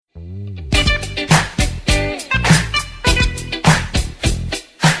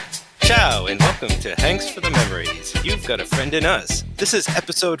welcome to Hanks for the Memories. You've got a friend in us. This is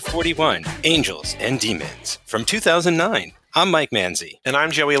episode 41, Angels and Demons, from 2009. I'm Mike Manzi. And I'm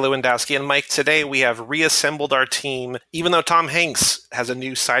Joey Lewandowski. And Mike, today we have reassembled our team. Even though Tom Hanks has a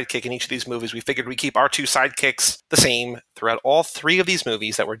new sidekick in each of these movies, we figured we'd keep our two sidekicks the same throughout all three of these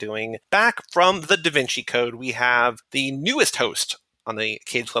movies that we're doing. Back from the Da Vinci Code, we have the newest host on the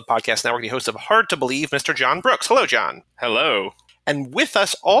Cage Club Podcast Network, the host of Hard to Believe, Mr. John Brooks. Hello, John. Hello. And with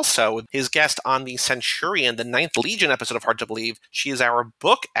us also, his guest on the Centurion, the Ninth Legion episode of Hard to Believe. She is our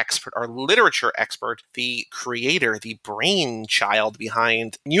book expert, our literature expert, the creator, the brainchild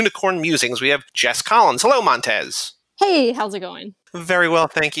behind Unicorn Musings. We have Jess Collins. Hello, Montez. Hey, how's it going? Very well,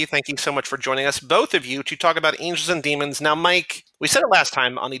 thank you. Thank you so much for joining us, both of you, to talk about Angels and Demons. Now, Mike, we said it last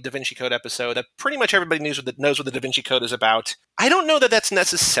time on the Da Vinci Code episode that pretty much everybody knows what the Da Vinci Code is about. I don't know that that's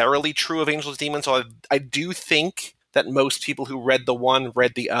necessarily true of Angels and Demons, so I do think that most people who read the one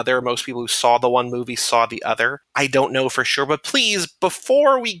read the other. Most people who saw the one movie saw the other. I don't know for sure, but please,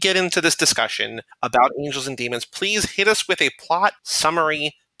 before we get into this discussion about Angels and Demons, please hit us with a plot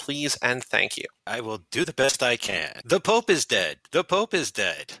summary, please, and thank you. I will do the best I can. The Pope is dead. The Pope is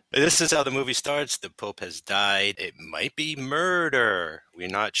dead. This is how the movie starts. The Pope has died. It might be murder. We're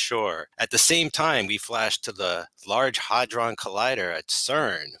not sure. At the same time, we flash to the Large Hadron Collider at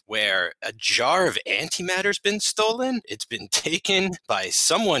CERN, where a jar of antimatter's been stolen. It's been taken by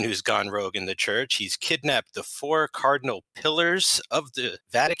someone who's gone rogue in the church. He's kidnapped the 4 cardinal pillars of the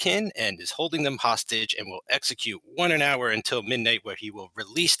Vatican and is holding them hostage and will execute 1 hour until midnight, where he will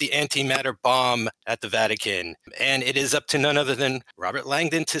release the antimatter bomb at the Vatican. And it is up to none other than Robert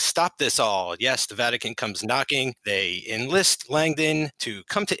Langdon to stop this all. Yes, the Vatican comes knocking. They enlist Langdon to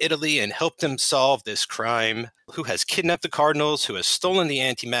come to Italy and help them solve this crime. Who has kidnapped the cardinals, who has stolen the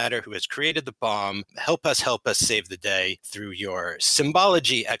antimatter, who has created the bomb. Help us save the day through your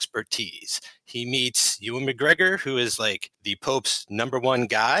symbology expertise. He meets Ewan McGregor, who is like the Pope's #1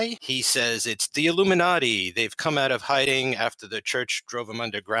 guy. He says it's the Illuminati. They've come out of hiding after the church drove them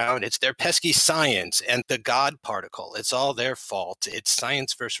underground. It's their pesky science and the God particle. It's all their fault. It's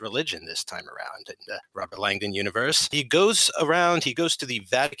science versus religion this time around in the Robert Langdon universe. He goes to the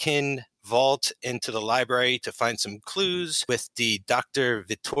Vatican vault into the library to find some clues with the Dr.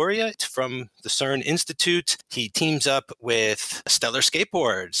 Vittoria from the CERN Institute. He teams up with Stellar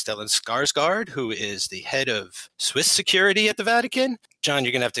Skateboard, Stellan Skarsgård, who is the head of Swiss security at the Vatican. John,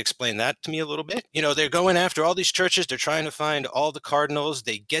 you're going to have to explain that to me a little bit. You know, they're going after all these churches. They're trying to find all the cardinals.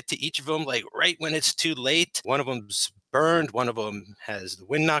 They get to each of them like right when it's too late. One of them's burned. One of them has the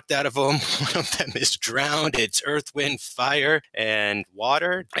wind knocked out of them. One of them is drowned. It's earth, wind, fire, and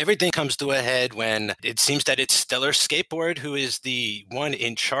water. Everything comes to a head when it seems that it's Stellar Skateboard who is the one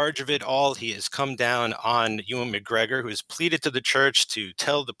in charge of it all. He has come down on Ewan McGregor, who has pleaded to the church to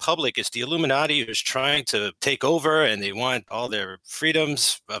tell the public it's the Illuminati who's trying to take over and they want all their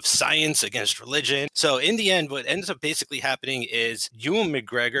freedoms of science against religion. So in the end, what ends up basically happening is Ewan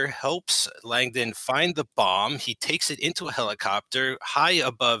McGregor helps Langdon find the bomb. He takes it into a helicopter high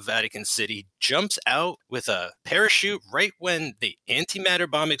above Vatican City, jumps out with a parachute right when the antimatter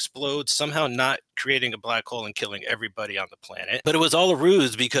bomb explodes, somehow not creating a black hole and killing everybody on the planet. But it was all a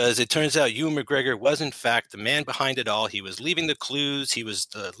ruse because it turns out Ewan McGregor was in fact the man behind it all. He was leaving the clues. He was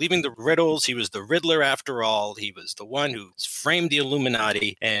leaving the riddles. He was the Riddler after all. He was the one who framed the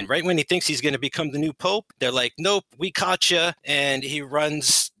Illuminati. And right when he thinks he's going to become the new Pope, they're like, nope, we caught you. And he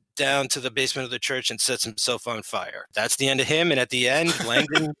runs down to the basement of the church and sets himself on fire. That's the end of him. And at the end,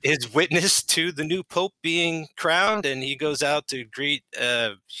 Langdon is witness to the new Pope being crowned, and he goes out to greet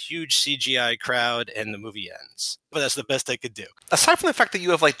a huge CGI crowd, and the movie ends. But that's the best I could do. Aside from the fact that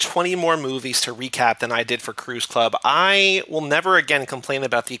you have like 20 more movies to recap than I did for Cruise Club, I will never again complain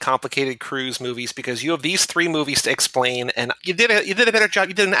about the complicated Cruise movies because you have these 3 movies to explain, and you did a better job.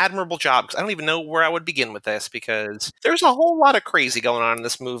 You did an admirable job because I don't even know where I would begin with this because there's a whole lot of crazy going on in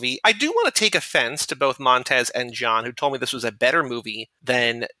this movie. I do want to take offense to both Montez and John, who told me this was a better movie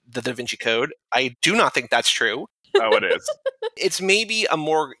than the Da Vinci Code. I do not think that's true. Oh, it is. It's maybe a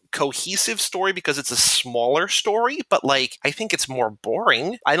more cohesive story because it's a smaller story, but like I think it's more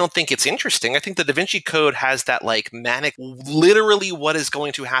boring. I don't think it's interesting. I think the Da Vinci Code has that like manic, literally what is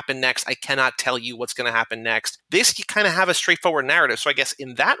going to happen next. I cannot tell you what's going to happen next. This, you kind of have a straightforward narrative. So I guess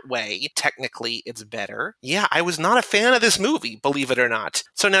in that way, technically it's better. Yeah, I was not a fan of this movie, believe it or not.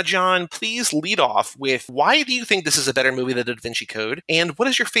 So now, John, please lead off with why do you think this is a better movie than the Da Vinci Code? And what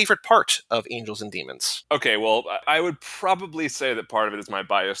is your favorite part of Angels and Demons? Okay, well, I would probably say that part of it is my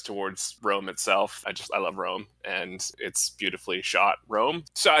bias towards Rome itself. I love Rome, and it's beautifully shot Rome.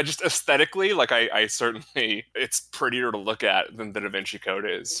 So I just aesthetically, like I certainly, it's prettier to look at than the Da Vinci Code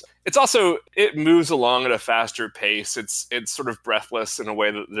is. It's also, it moves along at a faster pace. It's sort of breathless in a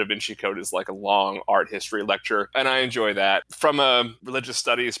way that the Da Vinci Code is like a long art history lecture, and I enjoy that. From a religious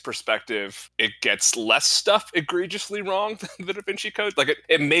studies perspective, it gets less stuff egregiously wrong than the Da Vinci Code. Like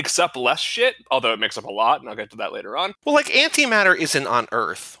it makes up less shit, although it makes up a lot, and I'll get to that later on. Well, like antimatter isn't on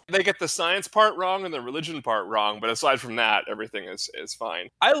Earth. They get the science part wrong and the religion part wrong, but aside from that, everything is fine.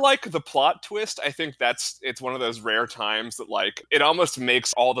 I like the plot twist. I think it's one of those rare times that like it almost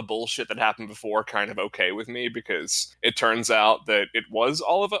makes all the bullshit that happened before kind of okay with me, because it turns out that it was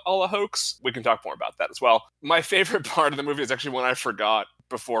all a hoax. We can talk more about that as well. My favorite part of the movie is actually one I forgot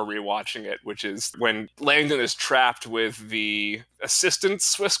before rewatching it, which is when Langdon is trapped with the assistant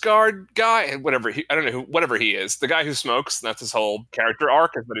Swiss Guard guy, whatever he is, the guy who smokes. That's his whole character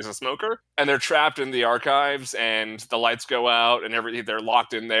arc, is that he's a smoker, and they're trapped in the archives, and the lights go out, and they're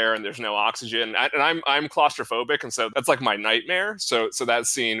locked in there, and there's no oxygen. And I'm claustrophobic, and so that's like my nightmare. So that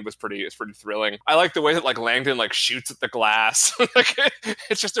scene was pretty thrilling. I like the way that like Langdon like shoots at the glass. Like,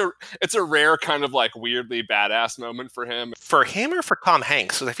 it's a rare kind of like weirdly badass moment for him. For him or for Tom Hanks?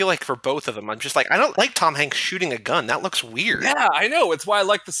 Because I feel like for both of them, I'm just like, I don't like Tom Hanks shooting a gun. That looks weird. Yeah, I know. It's why I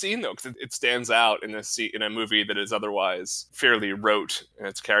like the scene, though, because it stands out in a movie that is otherwise fairly rote in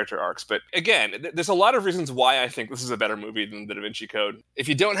its character arcs. But again, there's a lot of reasons why I think this is a better movie than The Da Vinci Code. If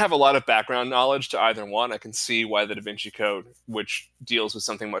you don't have a lot of background knowledge to either one, I can see why The Da Vinci Code, which deals with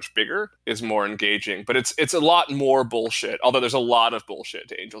something much bigger, is more engaging. But it's a lot more bullshit, although there's a lot of bullshit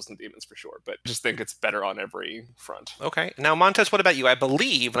to Angels and Demons for sure. But I just think it's better on every front. Okay. Now, Montez, what about you? I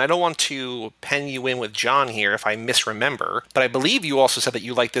believe, and I don't want to pen you in with John here if I misremember, but I believe you also said that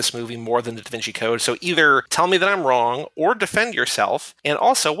you like this movie more than the Da Vinci Code. So either tell me that I'm wrong or defend yourself. And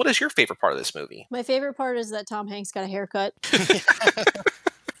also, what is your favorite part of this movie? My favorite part is that Tom Hanks got a haircut.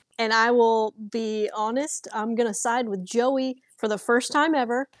 And I will be honest, I'm going to side with Joey for the first time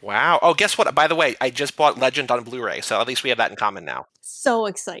ever. Wow. Oh, guess what? By the way, I just bought Legend on Blu-ray, so at least we have that in common now. So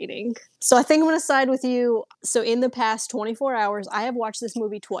exciting. So I think I'm going to side with you. So in the past 24 hours, I have watched this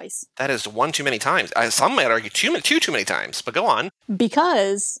movie twice. That is one too many times. Some might argue two too many times, but go on.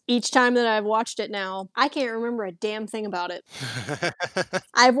 Because each time that I've watched it now, I can't remember a damn thing about it.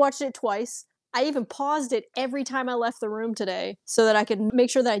 I've watched it twice. I even paused it every time I left the room today so that I could make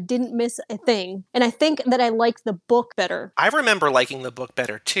sure that I didn't miss a thing. And I think that I liked the book better. I remember liking the book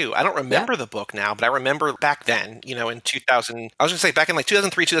better too. I don't remember the book now, but I remember back then, in 2000, I was going to say back in like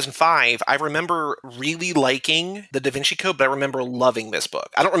 2003, 2005, I remember really liking the Da Vinci Code, but I remember loving this book.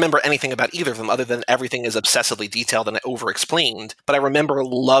 I don't remember anything about either of them other than everything is obsessively detailed and over-explained, but I remember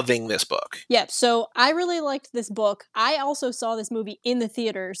loving this book. Yeah, so I really liked this book. I also saw this movie in the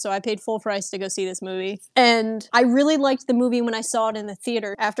theater, so I paid full price to go see this movie. And I really liked the movie when I saw it in the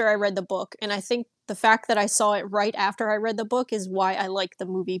theater after I read the book. And I think the fact that I saw it right after I read the book is why I like the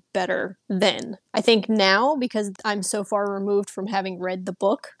movie better then. I think now, because I'm so far removed from having read the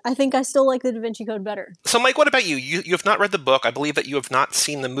book, I think I still like the Da Vinci Code better. So, Mike, what about you? You have not read the book. I believe that you have not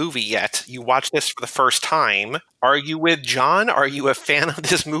seen the movie yet. You watched this for the first time. Are you with John? Are you a fan of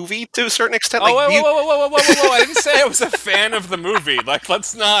this movie to a certain extent? Whoa. I didn't say I was a fan of the movie. Like,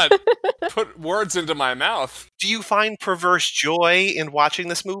 let's not put words into my mouth. Do you find perverse joy in watching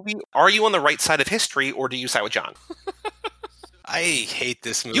this movie? Are you on the right side of history, or do you side with John? I hate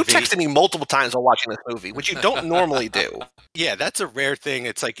this movie. You texted me multiple times while watching this movie, which you don't normally do. Yeah, that's a rare thing.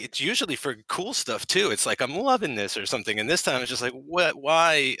 It's like, it's usually for cool stuff too. It's like, I'm loving this or something. And this time it's just like, what,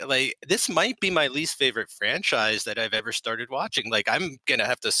 why? Like, this might be my least favorite franchise that I've ever started watching. Like, I'm going to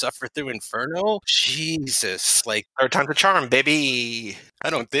have to suffer through Inferno. Jesus. Like, Third time's a charm, baby. I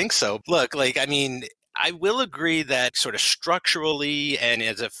don't think so. Look, like, I mean, I will agree that sort of structurally and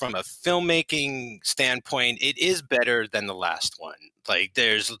from a filmmaking standpoint, it is better than the last one. Like,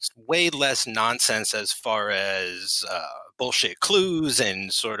 there's way less nonsense as far as bullshit clues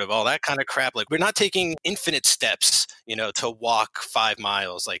and sort of all that kind of crap. Like, we're not taking infinite steps, to walk 5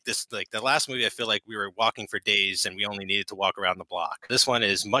 miles. Like this, like the last movie, I feel like we were walking for days and we only needed to walk around the block. This one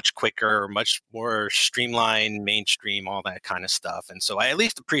is much quicker, much more streamlined, mainstream, all that kind of stuff. And so I at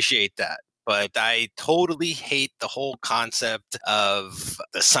least appreciate that. but I totally hate the whole concept of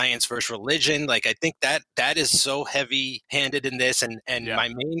the science versus religion. Like, I think that is so heavy-handed in this, and my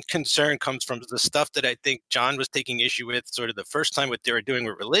main concern comes from the stuff that I think John was taking issue with sort of the first time what they were doing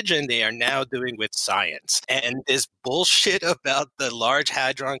with religion, they are now doing with science. And this bullshit about the Large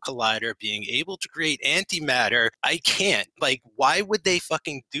Hadron Collider being able to create antimatter, I can't. Like, why would they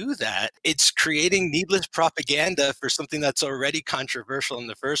fucking do that? It's creating needless propaganda for something that's already controversial in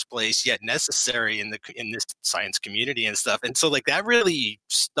the first place, yet necessary in this science community and stuff. And so, like, that really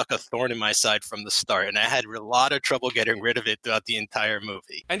stuck a thorn in my side from the start, and I had a lot of trouble getting rid of it throughout the entire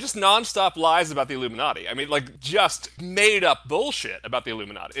movie. And just nonstop lies about the Illuminati. I mean, like, just made up bullshit about the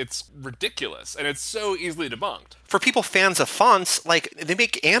Illuminati. It's ridiculous, and it's so easily debunked. For people fans of fonts, like, they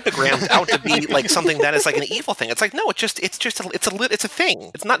make ambigrams out to be like something that is like an evil thing. It's like, no, it's a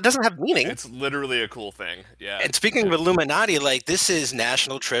thing. It doesn't have meaning. It's literally a cool thing. Yeah. And speaking of Illuminati, like, this is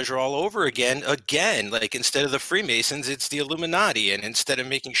national treasure all over again. Like, instead of the Freemasons, it's the Illuminati, and instead of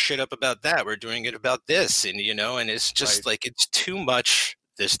making shit up about that, we're doing it about this, and and it's just like, it's too much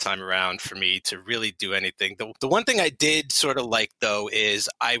this time around for me to really do anything. The one thing I did sort of like, though, is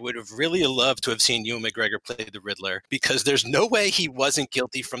I would have really loved to have seen Ewan McGregor play the Riddler, because there's no way he wasn't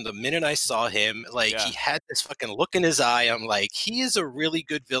guilty from the minute I saw him. Like, he had this fucking look in his eye. I'm like, he is a really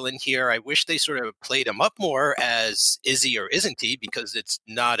good villain here. I wish they sort of played him up more as is he or isn't he, because it's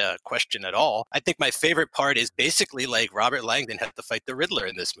not a question at all. I think my favorite part is basically, like, Robert Langdon had to fight the Riddler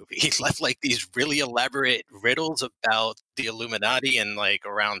in this movie. He left, like, these really elaborate riddles about the Illuminati and, like,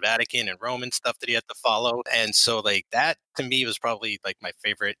 around Vatican and Rome and stuff that he had to follow. And so, like, that to me was probably like my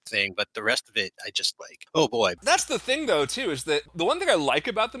favorite thing, but the rest of it I just like, oh boy. That's the thing, though, too, is that the one thing I like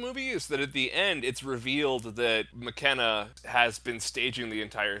about the movie is that at the end it's revealed that McKenna has been staging the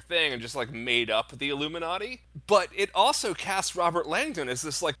entire thing and just, like, made up the Illuminati. But it also casts Robert Langdon as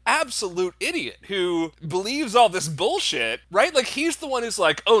this, like, absolute idiot who believes all this bullshit, right? Like, he's the one who's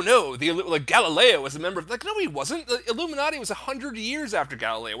like, oh no, like, Galileo was a member of, like, no, he wasn't. The Illuminati was 100 years after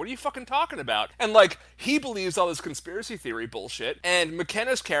Galileo. What are you fucking talking about? And, like, he believes all this conspiracy theory bullshit, and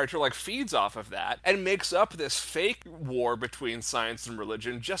McKenna's character, like, feeds off of that and makes up this fake war between science and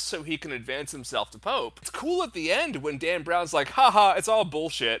religion just so he can advance himself to Pope. It's cool at the end when Dan Brown's like, haha, it's all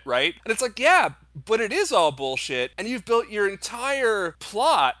bullshit, right? And it's like, yeah, but it is all bullshit, and you've built your entire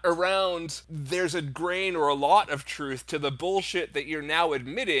plot around there's a grain or a lot of truth to the bullshit that you're now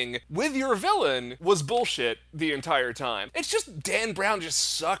admitting with your villain was bullshit the entire time. It's just Dan Brown just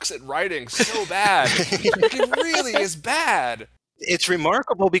sucks at writing so bad. It really is bad. It's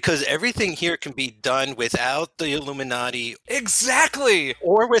remarkable because everything here can be done without the Illuminati. Exactly!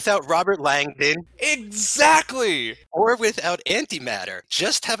 Or without Robert Langdon. Exactly! Or without antimatter.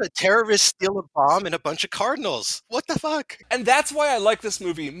 Just have a terrorist steal a bomb and a bunch of cardinals. What the fuck? And that's why I like this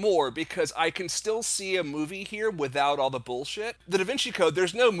movie more, because I can still see a movie here without all the bullshit. The Da Vinci Code,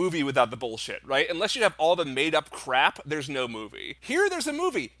 there's no movie without the bullshit, right? Unless you have all the made-up crap, there's no movie. Here, there's a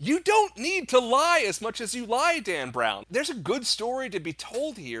movie. You don't need to lie as much as you lie, Dan Brown. There's a good story to be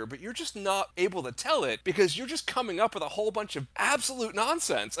told here, but you're just not able to tell it because you're just coming up with a whole bunch of absolute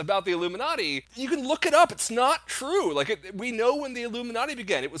nonsense about the Illuminati. You can look it up. It's not true. Like, we know when the Illuminati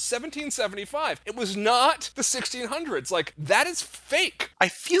began. It was 1775. It was not the 1600s. Like, that is fake. I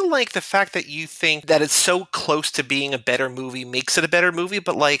feel like the fact that you think that it's so close to being a better movie makes it a better movie,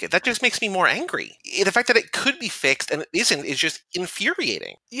 but, like, that just makes me more angry. The fact that it could be fixed and it isn't is just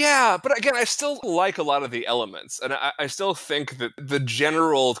infuriating. Yeah, but again, I still like a lot of the elements, and I still think that the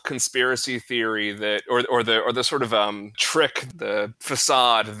general conspiracy theory that, or the sort of trick, the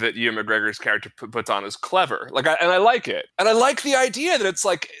facade that Ewan McGregor's character puts on is clever. Like, and I like it, and I like the idea that it's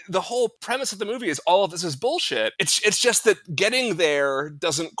like the whole premise of the movie is all of this is bullshit. It's just that getting there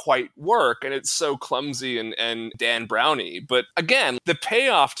doesn't quite work, and it's so clumsy and Dan Browny. But again, the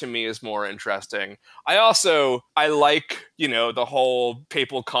payoff to me is more interesting. I like, the whole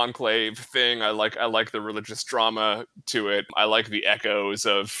papal conclave thing. I like the religious drama to it. I like the echoes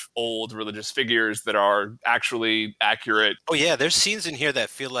of old religious figures that are actually accurate. Oh yeah, there's scenes in here that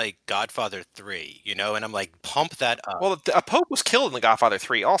feel like Godfather 3, and I'm like, pump that up. Well, a pope was killed in the Godfather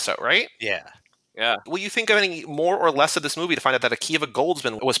 3 also, right? Yeah. Yeah. Will you think of any more or less of this movie to find out that Akiva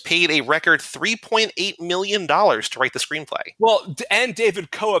Goldsman was paid a record $3.8 million to write the screenplay? Well, and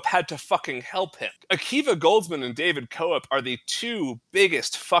David Coop had to fucking help him. Akiva Goldsman and David Coop are the two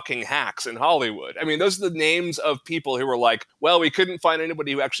biggest fucking hacks in Hollywood. I mean, those are the names of people who were like, well, we couldn't find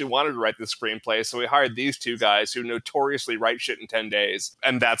anybody who actually wanted to write the screenplay, so we hired these two guys who notoriously write shit in 10 days,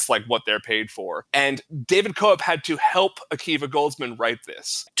 and that's like what they're paid for. And David Coop had to help Akiva Goldsman write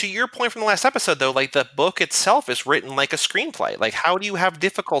this. To your point from the last episode, though, like the book itself is written like a screenplay. Like, how do you have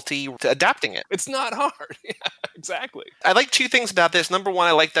difficulty adapting it? It's not hard. Yeah, exactly. I like two things about this. Number one,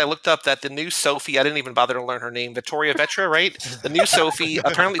 I like that I looked up that the new Sophie, I didn't even bother to learn her name, Victoria Vetra, right? The new Sophie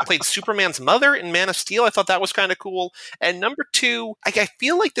apparently played Superman's mother in Man of Steel. I thought that was kind of cool. And number two, I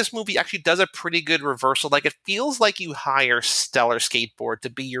feel like this movie actually does a pretty good reversal. Like, it feels like you hire Stellar Skateboard to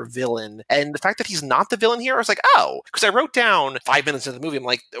be your villain. And the fact that he's not the villain here, I was like, oh, because I wrote down 5 minutes into the movie, I'm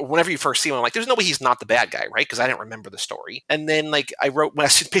like, whenever you first see him, I'm like, there's no way he's not the bad guy, right? Because I didn't remember the story. And then, like, I wrote,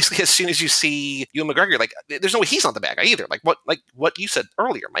 basically, as soon as you see Ewan McGregor, like, there's no way he's not the bad guy either. Like what you said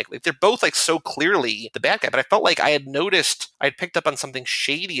earlier, Mike. Like, they're both like so clearly the bad guy, but I felt like I had picked up on something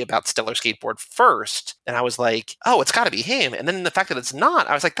shady about Stellar Skateboard first, and I was like, oh, it's got to be him. And then the fact that it's not,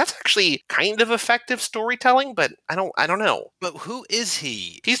 I was like, that's actually kind of effective storytelling, but I don't know. But who is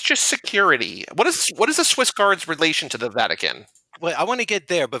he? He's just security. What is the Swiss Guard's relation to the Vatican? Well, I want to get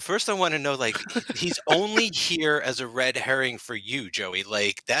there, but first I want to know, like, he's only here as a red herring for you, Joey.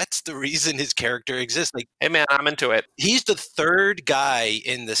 Like, that's the reason his character exists. Like, hey, man, I'm into it. He's the third guy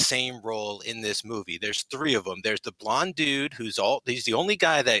in the same role in this movie. There's three of them. There's the blonde dude he's the only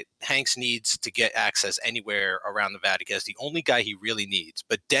guy that Hanks needs to get access anywhere around the Vatican. It's the only guy he really needs.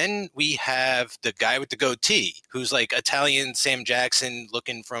 But then we have the guy with the goatee, who's like Italian Sam Jackson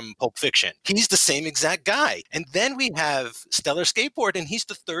looking from Pulp Fiction. He's the same exact guy. And then we have Stellar Skateboard, and he's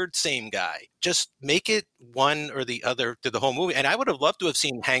the third same guy. Just make it one or the other to the whole movie. And I would have loved to have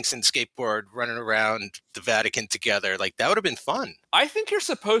seen Hanks and Skateboard running around the Vatican together. Like, that would have been fun. I think you're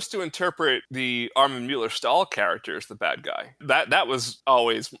supposed to interpret the Armin Mueller-Stahl character as the bad guy. That was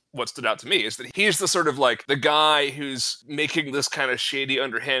always what stood out to me, is that he's the sort of like the guy who's making this kind of shady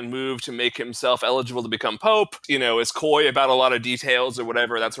underhand move to make himself eligible to become Pope, is coy about a lot of details or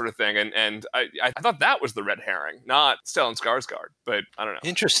whatever, that sort of thing. And I thought that was the red herring, not Stellan Skarsgård, but I don't know.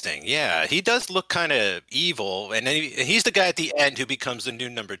 Interesting. Yeah, he does look kind of evil. And then he's the guy at the end who becomes the new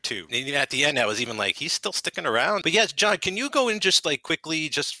number two. And even at the end, I was even like, he's still sticking around. But yes, John, can you go in just like quickly,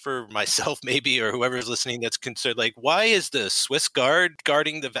 just for myself maybe, or whoever's listening that's concerned, like, why is the Swiss Guard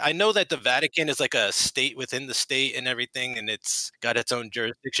guarding I know that the Vatican is like a state within the state and everything, and it's got its own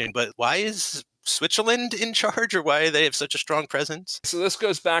jurisdiction, but why is Switzerland in charge, or why they have such a strong presence? So this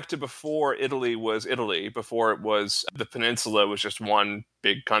goes back to before Italy was Italy, before it was the peninsula was just one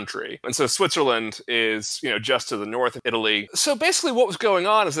big country. And so Switzerland is, just to the north of Italy. So basically what was going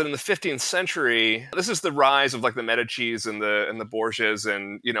on is that in the 15th century, this is the rise of like the Medicis and the Borgias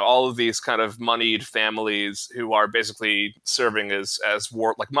and, all of these kind of moneyed families who are basically serving as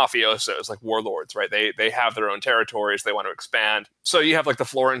like mafiosos, like warlords, right? They have their own territories, they want to expand. So you have like the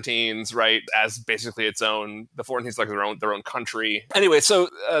Florentines, right, as basically the Florentines like their own country. Anyway, so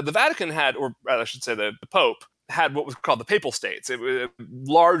the Vatican had, or rather I should say the Pope, had what was called the Papal States. It was a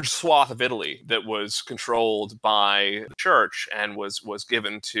large swath of Italy that was controlled by the church and was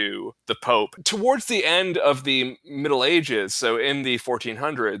given to the Pope. Towards the end of the Middle Ages, so in the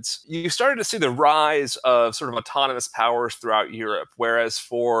 1400s, you started to see the rise of sort of autonomous powers throughout Europe, whereas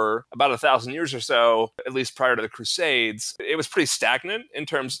for about 1,000 years or so, at least prior to the Crusades, it was pretty stagnant in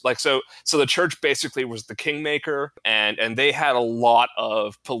terms, so the church basically was the kingmaker, and they had a lot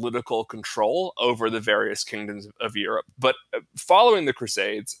of political control over the various kingdoms of Europe. But following the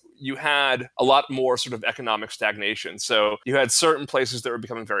Crusades, you had a lot more sort of economic stagnation. So you had certain places that were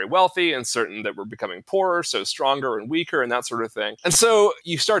becoming very wealthy and certain that were becoming poorer, so stronger and weaker and that sort of thing. And so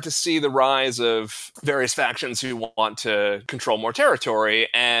you start to see the rise of various factions who want to control more territory,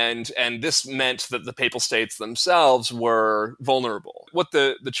 and this meant that the Papal States themselves were vulnerable. What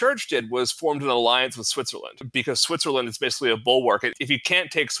the church did was formed an alliance with Switzerland, because Switzerland is basically a bulwark. If you can't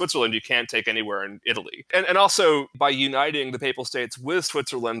take Switzerland, you can't take anywhere in Italy. And also, by uniting the Papal States with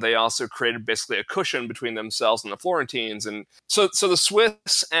Switzerland, they also created basically a cushion between themselves and the Florentines. And so the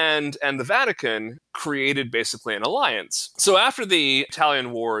Swiss and the Vatican created basically an alliance. So after the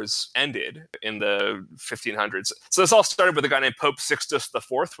Italian Wars ended in the 1500s, so this all started with a guy named Pope Sixtus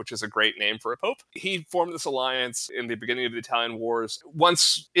IV, which is a great name for a pope. He formed this alliance in the beginning of the Italian Wars.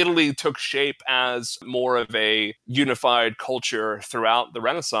 Once Italy took shape as more of a unified culture throughout the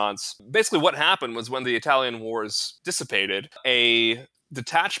Renaissance, basically what happened was when the Italian Wars dissipated, a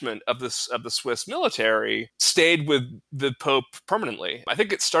detachment of the Swiss military stayed with the Pope permanently. I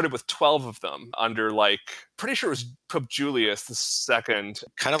think it started with 12 of them under pretty sure it was Pope Julius II.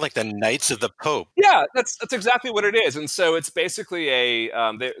 Kind of like the Knights of the Pope. Yeah, that's exactly what it is. And so it's basically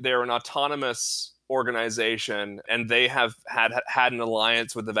they're an autonomous organization, and they have had an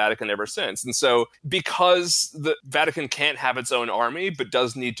alliance with the Vatican ever since. And so because the Vatican can't have its own army but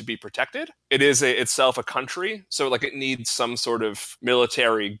does need to be protected, it is itself a country, so like it needs some sort of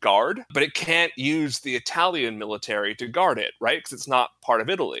military guard, but it can't use the Italian military to guard it, right? Because it's not part of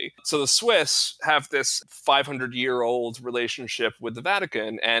Italy. So the Swiss have this 500-year-old relationship with the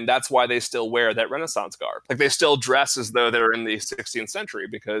Vatican, and that's why they still wear that Renaissance garb. Like they still dress as though they're in the 16th century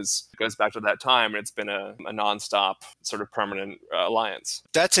because it goes back to that time, and it's been a nonstop sort of permanent alliance.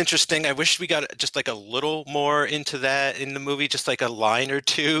 That's interesting. I wish we got just like a little more into that in the movie, just like a line or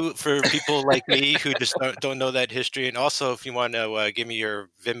two for people like me who just don't know that history. And also, if you want to give me your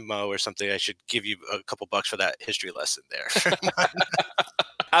Venmo or something, I should give you a couple bucks for that history lesson there.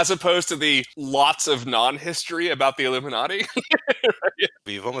 As opposed to the lots of non-history about the Illuminati.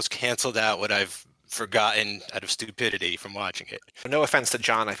 We've almost canceled out what I've forgotten out of stupidity from watching it. No offense to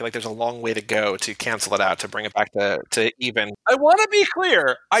John, I feel like there's a long way to go to cancel it out, to bring it back to even. I want to be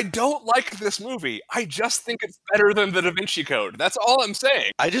clear. I don't like this movie. I just think it's better than the Da Vinci Code. That's all I'm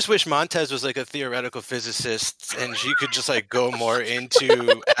saying. I just wish Montez was like a theoretical physicist and she could just like go more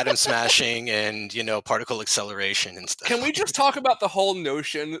into atom smashing and, particle acceleration and stuff. Can we just talk about the whole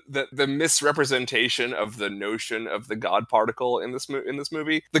notion, that the misrepresentation of the notion of the God particle in this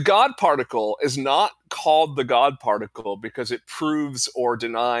movie? The God particle is not called the God particle because it proves or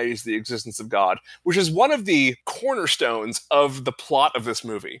denies the existence of God, which is one of the cornerstones of the plot of this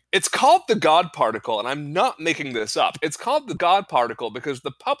movie. It's called the God particle, and I'm not making this up. It's called the God particle because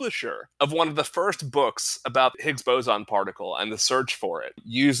the publisher of one of the first books about the Higgs boson particle and the search for it,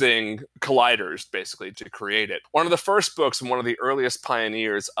 using colliders basically to create it, one of the first books and one of the earliest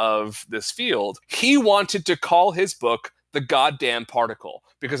pioneers of this field, he wanted to call his book The Goddamn Particle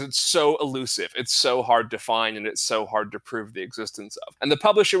because it's so elusive, it's so hard to find, and it's so hard to prove the existence of. And the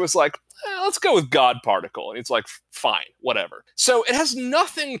publisher was like, let's go with God particle. And it's like, fine, whatever. So it has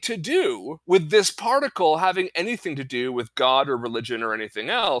nothing to do with this particle having anything to do with God or religion or anything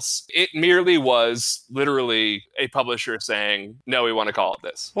else. It merely was literally a publisher saying, no, we want to call it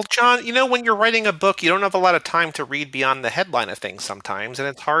this. Well, John, when you're writing a book, you don't have a lot of time to read beyond the headline of things sometimes, and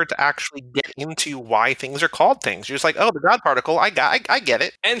it's hard to actually get into why things are called things. You're just like, oh, the God particle, I get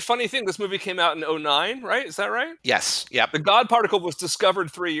it. And funny thing, this movie came out in 2009, right? Is that right? Yes. Yep. The God particle was discovered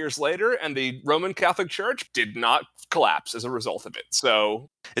 3 years later, and the Roman Catholic Church did not collapse as a result of it. So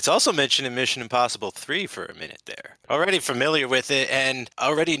it's also mentioned in Mission Impossible 3 for a minute there. Already familiar with it and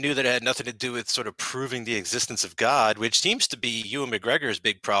already knew that it had nothing to do with sort of proving the existence of God, which seems to be Ewan McGregor's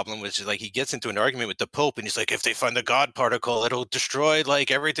big problem, which is like he gets into an argument with the Pope and he's like, if they find the God particle, it'll destroy like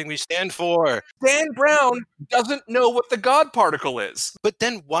everything we stand for. Dan Brown doesn't know what the God particle is. But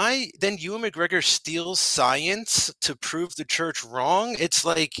then why then Ewan McGregor steals science to prove the church wrong? It's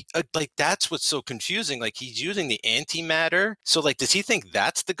like that's what's so confusing. Like he's using the antimatter. So like, does he think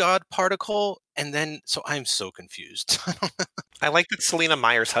that's the God particle? And then, so I'm so confused. I like that Selena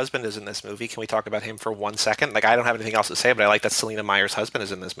Meyer's husband is in this movie. Can we talk about him for 1 second? Like, I don't have anything else to say, but I like that Selena Meyer's husband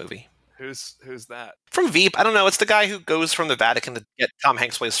is in this movie. Who's that? From Veep. I don't know. It's the guy who goes from the Vatican to get Tom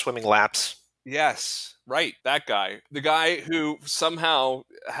Hanks plays swimming laps. Yes, right. That guy. The guy who somehow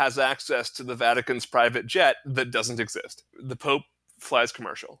has access to the Vatican's private jet that doesn't exist. The Pope flies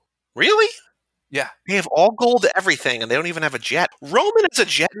commercial. Really? Yeah. They have all gold everything, and they don't even have a jet. Roman is a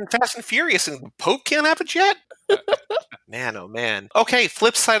jet in Fast and Furious, and the Pope can't have a jet? Man, oh man. Okay,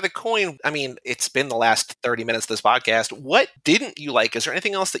 flip side of the coin. I mean, it's been the last 30 minutes of this podcast. What didn't you like? Is there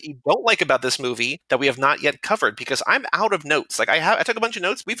anything else that you don't like about this movie that we have not yet covered? Because I'm out of notes. Like, I took a bunch of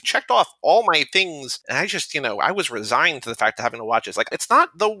notes. We've checked off all my things. And I just, I was resigned to the fact of having to watch this. Like, it's not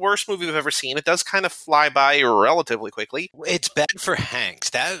the worst movie we've ever seen. It does kind of fly by relatively quickly. It's bad for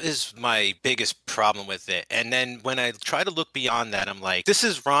Hanks. That is my biggest problem with it. And then when I try to look beyond that, I'm like, this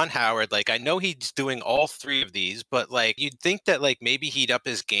is Ron Howard. Like, I know he's doing all three of these, but like, you'd think that like maybe he'd up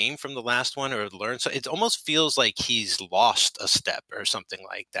his game from the last one or learn. So it almost feels like he's lost a step or something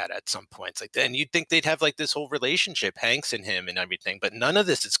like that at some points. Like, and you'd think they'd have like this whole relationship, Hanks and him and everything, but none of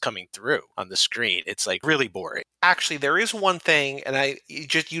this is coming through on the screen. It's like really boring. Actually, there is one thing, and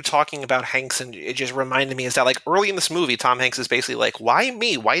you talking about Hanks, and it just reminded me is that like early in this movie, Tom Hanks is basically like, "Why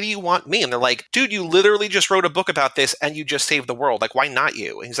me? Why do you want me?" And they're like, "Dude, you literally just wrote a book about this, and you just saved the world. Like, why not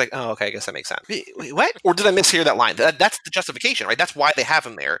you?" And he's like, "Oh, okay, I guess that makes sense." Wait, what? Or did I mishear that line? That's the justification, right? That's why they have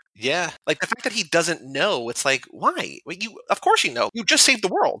him there. Yeah, like the fact that he doesn't know, it's like, why? Well, of course you know. You just saved the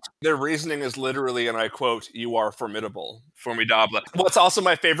world. Their reasoning is literally, and I quote, "You are formidable, formidable." What's also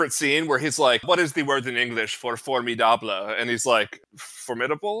my favorite scene where he's like, "What is the word in English for formidable?" And he's like,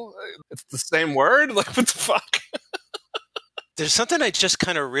 "Formidable? It's the same word? Like, what the fuck?" There's something I just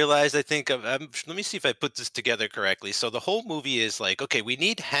kind of realized. I think let me see if I put this together correctly. So the whole movie is like, okay, we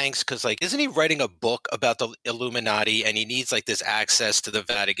need Hanks because, like, isn't he writing a book about the Illuminati, and he needs like this access to the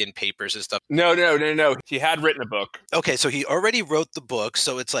Vatican papers and stuff? No. He had written a book. Okay, so he already wrote the book,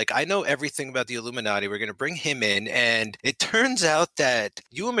 so it's like, I know everything about the Illuminati. We're going to bring him in, and it turns out that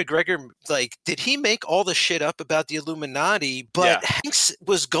Ewan McGregor, like, did he make all the shit up about the Illuminati? But Hanks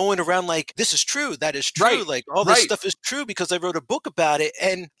was going around like, this is true, that is true, Right, like, all this right. stuff is true because I wrote a book about it.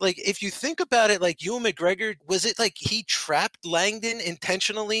 And, like, if you think about it, like, Ewan McGregor, was it like he trapped Langdon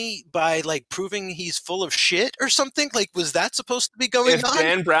intentionally by, like, proving he's full of shit or something? Like, was that supposed to be going If on?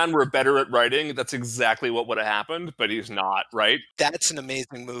 Dan Brown were better at writing, that's exactly what would have happened, but he's not, right? That's an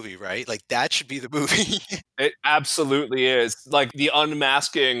amazing movie, right? Like, that should be the movie. It absolutely is. Like the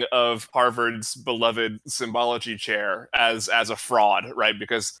unmasking of Harvard's beloved symbology chair as a fraud, right?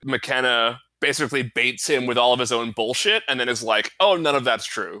 Because McKenna basically baits him with all of his own bullshit and then is like, oh, none of that's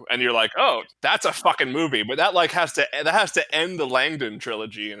true. And you're like, oh, that's a fucking movie. But that has to end the Langdon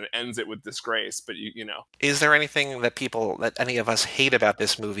trilogy, and it ends it with disgrace. But you know. Is there anything that any of us hate about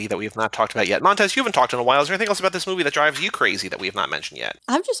this movie that we have not talked about yet? Montez, you haven't talked in a while. Is there anything else about this movie that drives you crazy that we have not mentioned yet?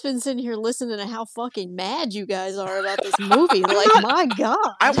 I've just been sitting here listening to how fucking mad you guys are about this movie. Like, my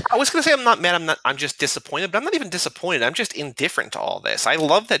God. I was going to say I'm not mad. I'm just disappointed, but I'm not even disappointed. I'm just indifferent to all this. I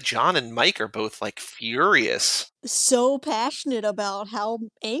love that John and Mike are both like furious. So passionate about how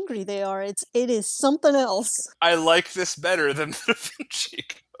angry they are. It is something else. I like this better than the Da Vinci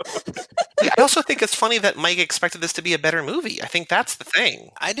Code. Yeah, I also think it's funny that Mike expected this to be a better movie. I think that's the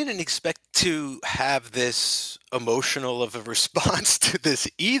thing. I didn't expect to have this emotional of a response to this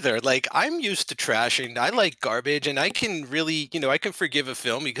either. Like, I'm used to trashing. I like garbage, and I can really, I can forgive a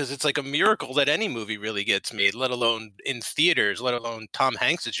film because it's like a miracle that any movie really gets made, let alone in theaters, let alone Tom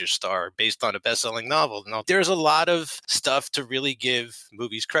Hanks is your star based on a best-selling novel. Now, there's a lot of stuff to really give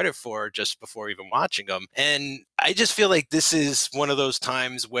movies credit for just before even watching them. And I just feel like this is one of those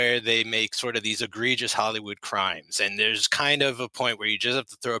times where they make sort of these egregious Hollywood crimes. And there's kind of a point where you just have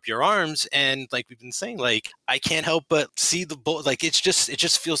to throw up your arms. And like we've been saying, like, I can't help but see like, it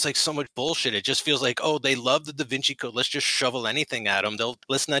just feels like so much bullshit. It just feels like, oh, they love the Da Vinci Code. Let's just shovel anything at them.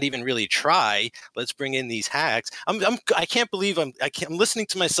 Let's not even really try. Let's bring in these hacks. I can't believe I'm listening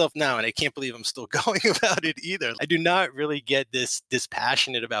to myself now, and I can't believe I'm still going about it either. I do not really get this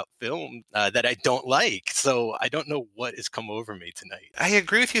passionate about film that I don't like. So I don't know what has come over me tonight. I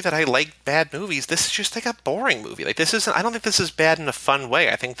agree with you that I like bad movies. This is just like a boring movie. Like, this isn't. I don't think this is bad in a fun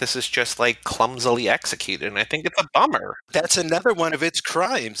way. I think this is just like clumsily executed, and I think it's a bummer. That's another one of its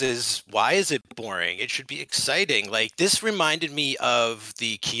crimes. Is why is it boring? It should be exciting. Like, this reminded me of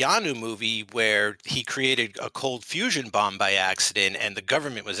the Keanu movie where he created a cold fusion bomb by accident, and the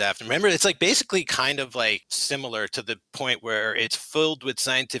government was after him. Remember, it's like basically kind of like similar to the point where it's filled with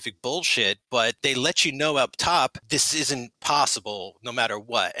scientific bullshit, but they let you know up top this isn't possible no matter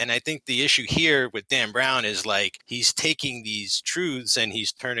what. And I think the issue here with Dan Brown is like he's taking these truths and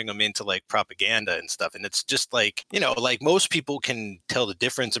he's turning them into like propaganda and stuff. And it's just like, like most people can tell the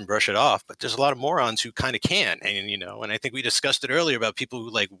difference and brush it off, but there's a lot of morons who kind of can't. And, and I think we discussed it earlier about people who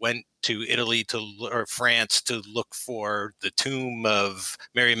like went to Italy or France to look for the tomb of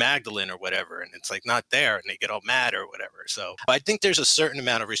Mary Magdalene or whatever. And it's like not there, and they get all mad or whatever. So I think there's a certain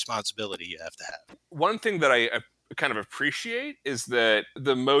amount of responsibility you have to have. One thing that I kind of appreciate is that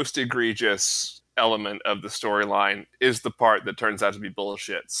the most egregious element of the storyline is the part that turns out to be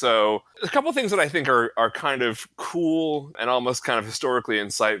bullshit. So a couple things that I think are kind of cool and almost kind of historically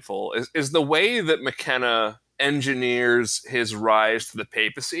insightful is the way that McKenna engineers his rise to the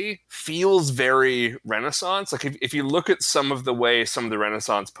papacy feels very Renaissance. Like if you look at some of the way some of the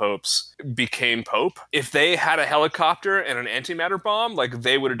Renaissance popes became pope, if they had a helicopter and an antimatter bomb, like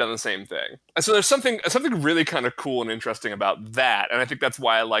they would have done the same thing. And so there's something really kind of cool and interesting about that. And I think that's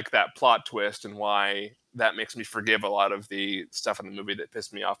why I like that plot twist and why that makes me forgive a lot of the stuff in the movie that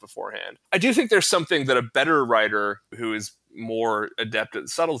pissed me off beforehand. I do think there's something that a better writer who is more adept at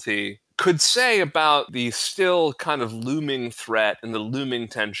subtlety could say about the still kind of looming threat and the looming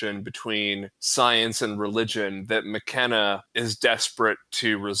tension between science and religion that McKenna is desperate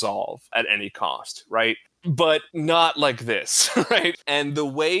to resolve at any cost, right? But not like this, right? And the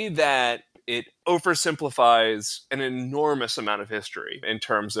way that it oversimplifies an enormous amount of history in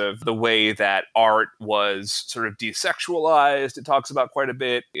terms of the way that art was sort of desexualized. It talks about quite a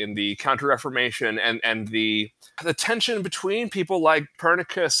bit in the Counter-Reformation and the tension between people like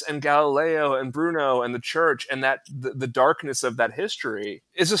Copernicus and Galileo and Bruno and the church, and that the darkness of that history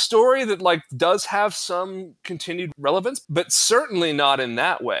is a story that like does have some continued relevance, but certainly not in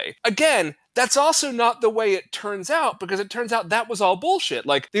that way. Again, that's also not the way it turns out, because it turns out that was all bullshit.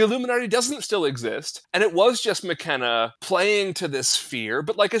 Like, the Illuminati doesn't still exist, and it was just McKenna playing to this fear,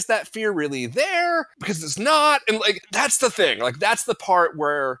 but, like, is that fear really there? Because it's not, and, like, that's the thing. Like, that's the part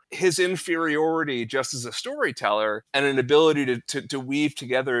where his inferiority just as a storyteller and an ability to weave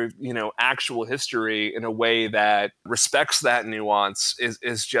together, you know, actual history in a way that respects that nuance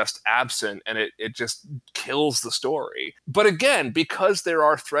is just absent, and it just kills the story. But again, because there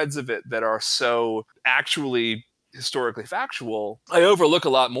are threads of it that are so actually historically factual, I overlook a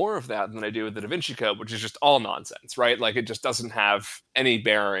lot more of that than I do with the Da Vinci Code, which is just all nonsense, right? Like, it just doesn't have any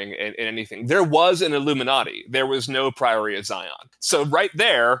bearing in anything. There was an Illuminati. There was no Priory of Zion. So right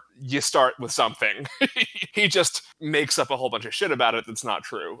there, you start with something. He just makes up a whole bunch of shit about it that's not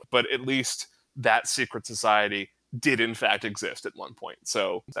true. But at least that secret society did in fact exist at one point.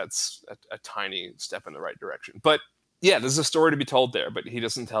 So that's a tiny step in the right direction. But yeah, there's a story to be told there, but he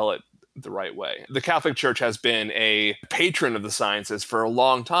doesn't tell it the right way. The Catholic Church has been a patron of the sciences for a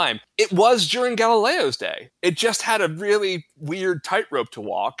long time. It was during Galileo's day. It just had a really weird tightrope to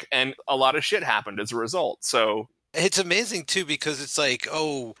walk, and a lot of shit happened as a result. So it's amazing too, because it's like,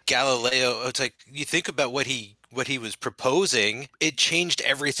 oh, Galileo, it's like, you think about what he was proposing, it changed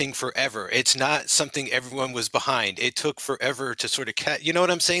everything forever. It's not something everyone was behind. It took forever to sort of you know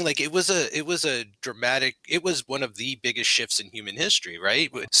what I'm saying? Like, it was a dramatic, it was one of the biggest shifts in human history, right?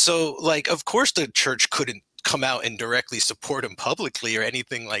 So, like, of course the church couldn't come out and directly support him publicly or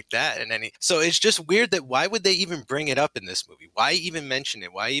anything like that. So it's just weird that why would they even bring it up in this movie? Why even mention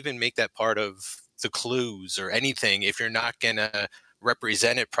it? Why even make that part of the clues or anything if you're not gonna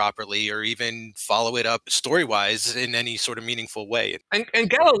represent it properly or even follow it up story-wise in any sort of meaningful way? And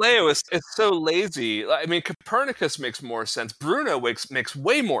Galileo is so lazy. I mean, Copernicus makes more sense. Bruno makes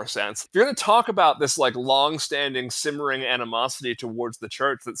way more sense. If you're going to talk about this, like, long-standing, simmering animosity towards the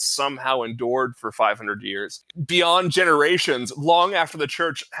church that somehow endured for 500 years, beyond generations, long after the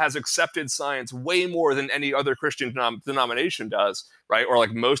church has accepted science way more than any other Christian denomination does, right? Or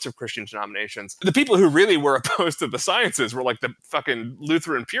like most of Christian denominations. The people who really were opposed to the sciences were like the fucking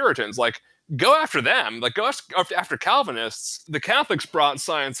Lutheran Puritans. Like, go after them. Like, go after Calvinists. The Catholics brought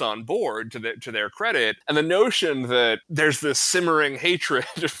science on board to their credit, and the notion that there's this simmering hatred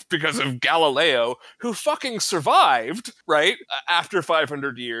because of Galileo, who fucking survived, right, after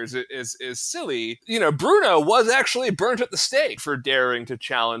 500 years is silly. You know, Bruno was actually burnt at the stake for daring to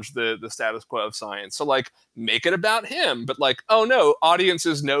challenge the status quo of science. So, like, make it about him. But, like, oh no,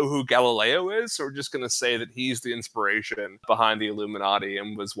 audiences know who Galileo is, so we're just going to say that he's the inspiration behind the Illuminati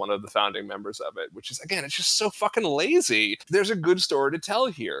and was one of the founding members of it, which is, again, it's just so fucking lazy. There's a good story to tell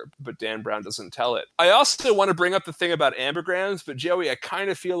here, but Dan Brown doesn't tell it. I also want to bring up the thing about ambigrams, but Joey, I kind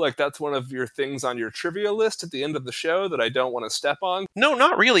of feel like that's one of your things on your trivia list at the end of the show that I don't want to step on. No,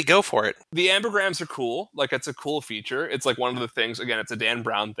 not really. Go for it. The ambigrams are cool. Like, it's a cool feature. It's like one of the things, again, it's a Dan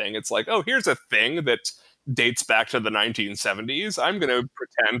Brown thing. It's like, oh, here's a thing that dates back to the 1970s. I'm going to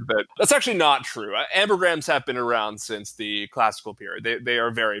pretend that that's actually not true. Ambigrams have been around since the classical period. They are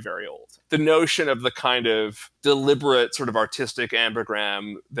very, very old. The notion of the kind of deliberate sort of artistic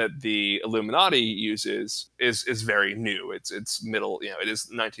ambigram that the Illuminati uses is very new. It's middle, you know, it is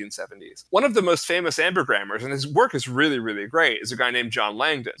 1970s. One of the most famous ambigrammers, and his work is really, really great, is a guy named John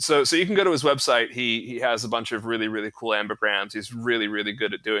Langdon. So you can go to his website. He has a bunch of really, really cool ambigrams. He's really, really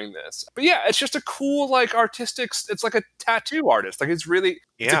good at doing this. But yeah, it's just a cool, like, artistic, it's like a tattoo artist. Like, it's really,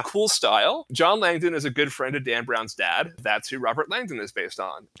 it's a cool style. John Langdon is a good friend of Dan Brown's dad. That's who Robert Langdon is based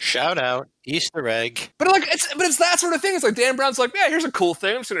on. Shout out. Easter egg. But like, it's that sort of thing. It's like Dan Brown's like, yeah, here's a cool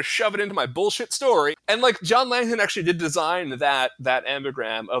thing. I'm just gonna shove it into my bullshit story. And like, John Langdon actually did design that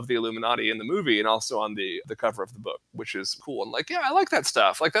ambigram of the Illuminati in the movie and also on the cover of the book, which is cool. And like, yeah, I like that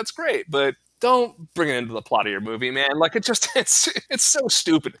stuff. Like, that's great. But don't bring it into the plot of your movie, man. Like, it's so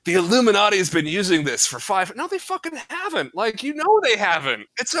stupid. The Illuminati has been using this for 5... No, they fucking haven't. Like, you know they haven't.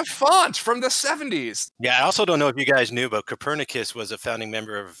 It's a font from the 70s. Yeah, I also don't know if you guys knew, but Copernicus was a founding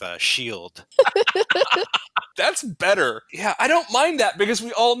member of S.H.I.E.L.D. That's better. Yeah, I don't mind that because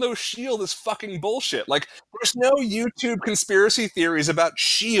we all know S.H.I.E.L.D. is fucking bullshit. Like, there's no YouTube conspiracy theories about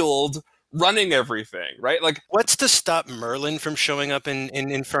S.H.I.E.L.D. running everything, right? Like, what's to stop Merlin from showing up in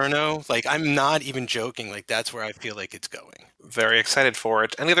Inferno? Like, I'm not even joking. Like, that's where I feel like it's going. Very excited for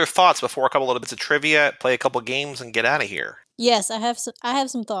it. Any other thoughts before a couple little bits of trivia, play a couple games, and get out of here? Yes, I have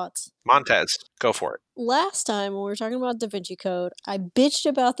some thoughts. Montez, go for it. Last time when we were talking about Da Vinci Code, I bitched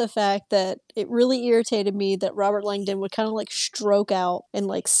about the fact that it really irritated me that Robert Langdon would kind of like stroke out and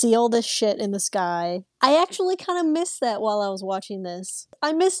like see all this shit in the sky. I actually kind of missed that while I was watching this.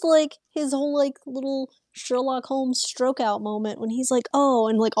 I missed like his whole like little Sherlock Holmes stroke out moment when he's like, oh,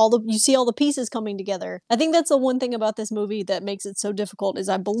 and like you see all the pieces coming together. I think that's the one thing about this movie that makes it so difficult is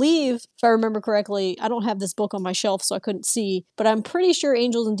I believe, if I remember correctly, I don't have this book on my shelf so I couldn't see, but I'm pretty sure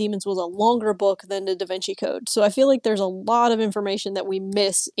Angels and Demons was a longer book than the Da Vinci Code. So I feel like there's a lot of information that we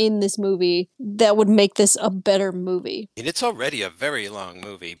miss in this movie that would make this a better movie. And it's already a very long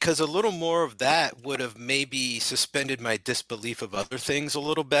movie because a little more of that would have maybe suspended my disbelief of other things a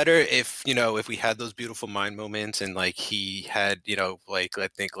little better if, if we had those beautiful mind moments and like he had, like I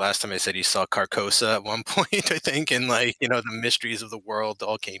think last time I said he saw Carcosa at one point, I think, and like, the mysteries of the world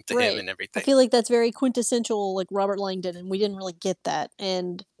all came to him and everything. I feel like that's very quintessential, like Robert Langdon, and we didn't really get that.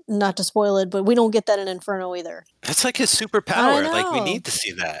 And not to spoil it, but we don't get that in Inferno either. That's like his superpower. Like we need to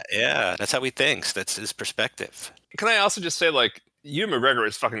see that. Yeah, that's how he thinks. That's his perspective. Can I also just say, like, Ewan McGregor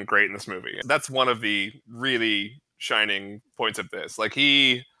is fucking great in this movie. That's one of the really shining points of this. Like,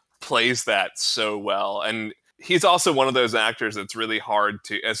 he plays that so well. And he's also one of those actors that's really hard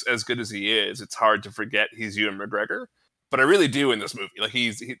to, as good as he is, it's hard to forget he's Ewan McGregor. But I really do in this movie. Like,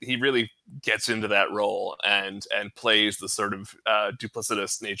 he really gets into that role and plays the sort of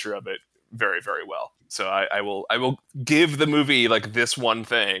duplicitous nature of it very, very well. So I will give the movie, like, this one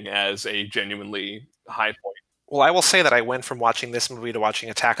thing as a genuinely high point. Well, I will say that I went from watching this movie to watching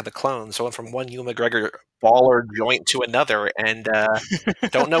Attack of the Clones. So I went from one Ewan McGregor baller joint to another, and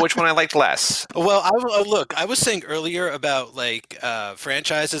don't know which one I liked less. Well, I was saying earlier about like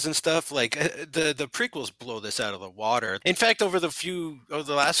franchises and stuff. Like the prequels blow this out of the water. In fact, over the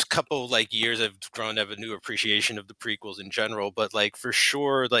last couple like years, I've grown to have a new appreciation of the prequels in general. But like for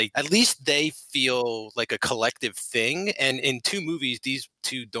sure, like at least they feel like a collective thing. And in two movies, these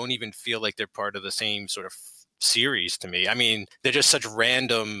two don't even feel like they're part of the same sort of series to me. I mean, they're just such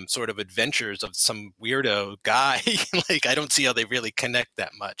random sort of adventures of some weirdo guy. Like, I don't see how they really connect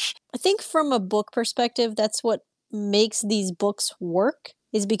that much. I think from a book perspective, that's what makes these books work,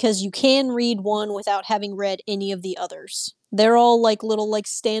 is because you can read one without having read any of the others. They're all like little like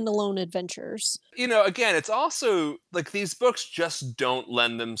standalone adventures. Again, it's also like these books just don't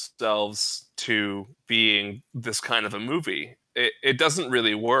lend themselves to being this kind of a movie. It doesn't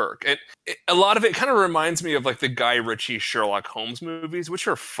really work. A lot of it kind of reminds me of like the Guy Ritchie Sherlock Holmes movies, which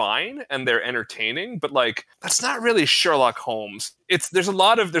are fine and they're entertaining, but like that's not really Sherlock Holmes. There's a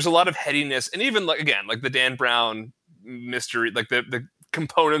lot of headiness, and even like again like the Dan Brown mystery, like the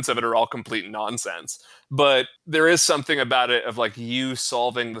components of it are all complete nonsense. But there is something about it of like you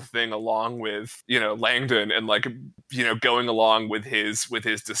solving the thing along with, Langdon and like, going along with his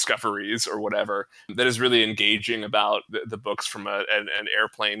discoveries or whatever that is really engaging about the books from an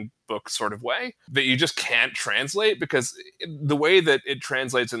airplane book sort of way that you just can't translate, because the way that it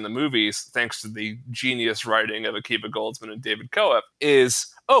translates in the movies, thanks to the genius writing of Akiva Goldsman and David Koepp, is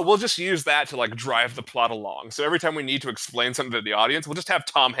we'll just use that to like drive the plot along. So every time we need to explain something to the audience, we'll just have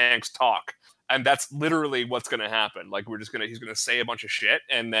Tom Hanks talk. And that's literally what's going to happen. Like he's going to say a bunch of shit,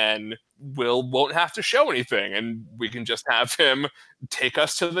 and then won't have to show anything, and we can just have him take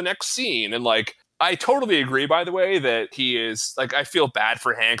us to the next scene. And like, I totally agree, by the way, that he is like, I feel bad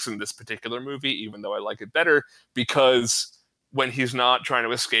for Hanks in this particular movie, even though I like it better, because when he's not trying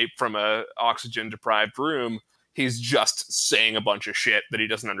to escape from a oxygen deprived room, he's just saying a bunch of shit that he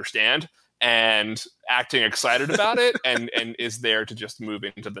doesn't understand and acting excited about it and is there to just move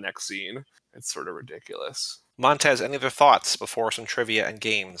into the next scene. It's sort of ridiculous. Montez, any other thoughts before some trivia and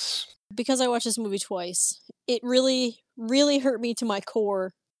games? Because I watched this movie twice, it really, really hurt me to my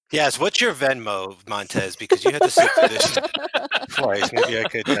core. Yes, what's your Venmo, Montez? Because you had to sit through this twice. Maybe I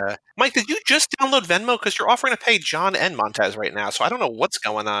could... Mike, did you just download Venmo? Because you're offering to pay John and Montez right now, so I don't know what's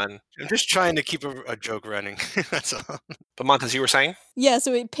going on. I'm just trying to keep a joke running. That's all. But Montez, you were saying? Yeah,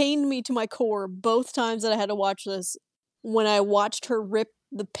 so it pained me to my core both times that I had to watch this when I watched her rip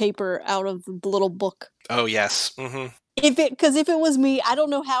the paper out of the little book. Oh, yes. Mm-hmm. Because if it was me, I don't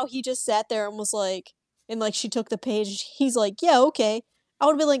know how he just sat there and was like, and like she took the page, he's like, yeah, okay. I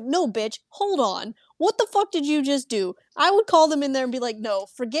would be like, no, bitch, hold on. What the fuck did you just do? I would call them in there and be like, no,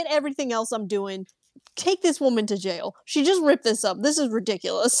 forget everything else I'm doing. Take this woman to jail. She just ripped this up. This is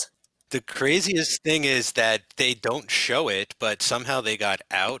ridiculous. The craziest thing is that they don't show it, but somehow they got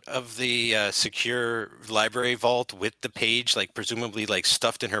out of the secure library vault with the page, like presumably like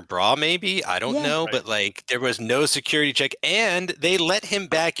stuffed in her bra, maybe. I don't know, right. But like there was no security check, and they let him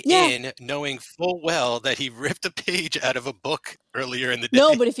back in, knowing full well that he ripped a page out of a book earlier in the day.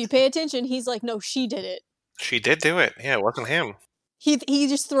 No, but if you pay attention, he's like, no, she did it. She did do it. Yeah, it wasn't him. He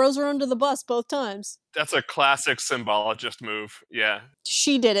just throws her under the bus both times. That's a classic symbologist move. Yeah.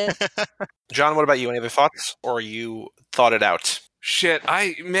 She did it. John, what about you? Any other thoughts? Or you thought it out? Shit,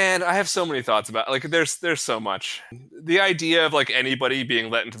 I have so many thoughts about like there's so much. The idea of like anybody being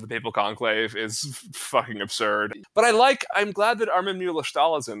let into the papal conclave is fucking absurd. But I'm glad that Armin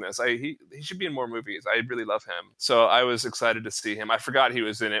Mueller-Stahl is in this. He should be in more movies. I really love him. So I was excited to see him. I forgot he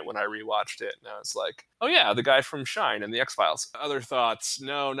was in it when I rewatched it. And I was like, oh yeah, the guy from Shine and the X-Files. Other thoughts?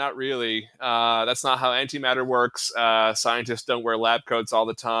 No, not really. That's not how antimatter works. Scientists don't wear lab coats all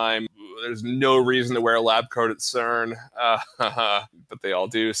the time. There's no reason to wear a lab coat at CERN. But they all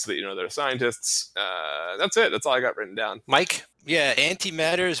do, so that you know they're scientists. That's it. That's all I got written down. Mike? Yeah,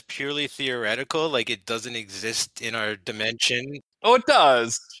 antimatter is purely theoretical. Like, it doesn't exist in our dimension. Oh, it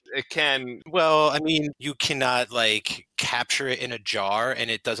does. It can. Well, I mean, you cannot, like, capture it in a jar and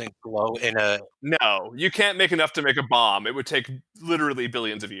it doesn't glow in a... No, you can't make enough to make a bomb. It would take literally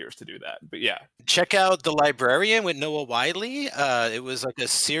billions of years to do that. But yeah. Check out The Librarian with Noah Wiley. It was like a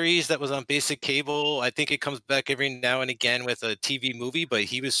series that was on basic cable. I think it comes back every now and again with a TV movie, but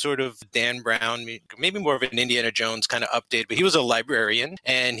he was sort of Dan Brown, maybe more of an Indiana Jones kind of update, but he was a librarian,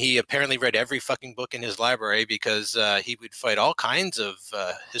 and he apparently read every fucking book in his library because he would fight all kinds of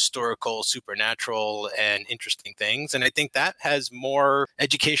historical, supernatural, and interesting things. And I think that has more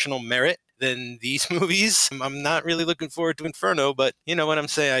educational merit than these movies. I'm not really looking forward to Inferno, but you know what I'm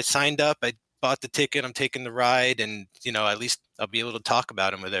saying? I signed up, I bought the ticket, I'm taking the ride, and you know, at least I'll be able to talk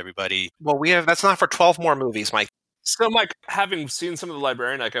about them with everybody. Well, that's not for 12 more movies, Mike. So, Mike, having seen some of The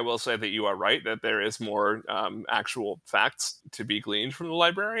Librarian, like, I will say that you are right, that there is more actual facts to be gleaned from The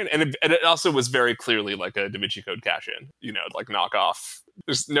Librarian. And it also was very clearly like a Da Vinci Code cash-in, you know, like knockoff.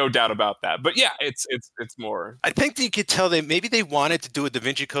 There's no doubt about that. But yeah, it's more... I think you could tell maybe they wanted to do a Da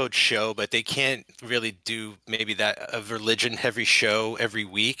Vinci Code show, but they can't really do maybe that a religion-heavy show every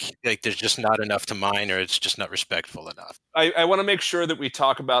week. Like, there's just not enough to mine, or it's just not respectful enough. I want to make sure that we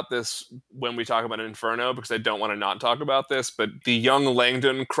talk about this when we talk about Inferno, because I don't want to not talk about this, but the Young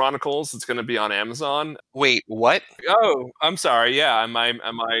Langdon Chronicles, it's going to be on Amazon. Wait, what? Oh, I'm sorry. Yeah, am I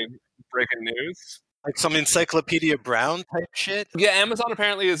breaking news? Like some Encyclopedia Brown type shit? Yeah, Amazon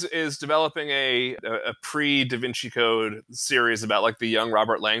apparently is developing a pre-Da Vinci Code series about like the young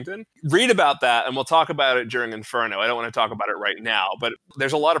Robert Langdon. Read about that, and we'll talk about it during Inferno. I don't want to talk about it right now, but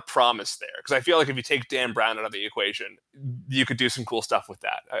there's a lot of promise there, because I feel like if you take Dan Brown out of the equation, you could do some cool stuff with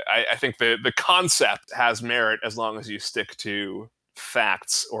that. I think the concept has merit as long as you stick to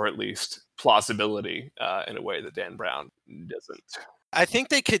facts, or at least plausibility, in a way that Dan Brown doesn't. I think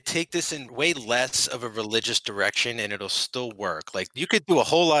they could take this in way less of a religious direction and it'll still work. Like, you could do a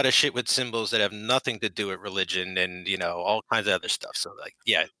whole lot of shit with symbols that have nothing to do with religion and, you know, all kinds of other stuff. So, like,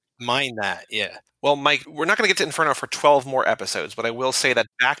 yeah, mind that. Yeah. Well, Mike, we're not going to get to Inferno for 12 more episodes, but I will say that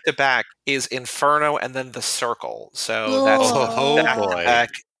back to back is Inferno and then The Circle. So that's boy.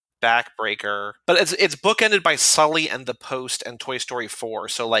 Backbreaker. But it's bookended by Sully and The Post and Toy Story 4.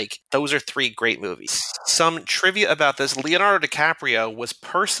 So, like, those are 3 great movies. Some trivia about this: Leonardo DiCaprio was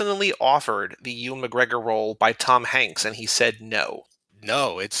personally offered the Ewan McGregor role by Tom Hanks, and he said no.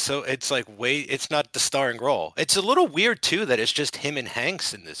 No, it's not the starring role. It's a little weird too that it's just him and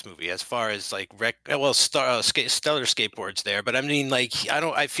Hanks in this movie, as far as like Stellar Skateboard's there, but I mean, like,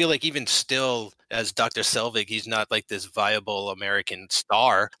 I feel like even still as Dr. Selvig, he's not like this viable American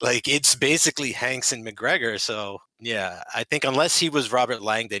star. Like, it's basically Hanks and McGregor. So yeah, I think unless he was Robert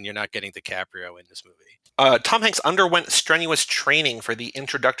Langdon, you're not getting DiCaprio in this movie. Tom Hanks underwent strenuous training for the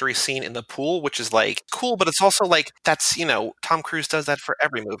introductory scene in the pool, which is like cool, but it's also like, that's, you know, Tom Cruise does that for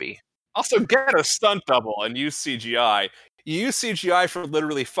every movie. Also, get a stunt double and use CGI. You use CGI for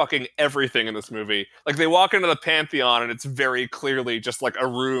literally fucking everything in this movie. Like, they walk into the Pantheon and it's very clearly just like a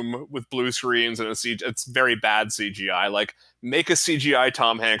room with blue screens and it's very bad CGI. Like, make a CGI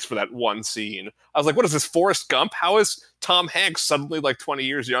Tom Hanks for that one scene. I was like, what is this, Forrest Gump? How is Tom Hanks suddenly like 20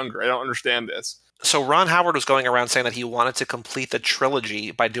 years younger? I don't understand this. So Ron Howard was going around saying that he wanted to complete the trilogy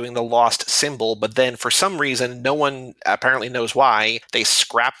by doing The Lost Symbol, but then for some reason, no one apparently knows why, they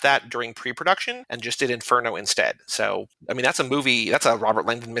scrapped that during pre-production and just did Inferno instead. So, I mean, that's a Robert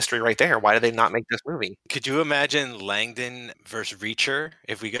Langdon mystery right there. Why did they not make this movie? Could you imagine Langdon versus Reacher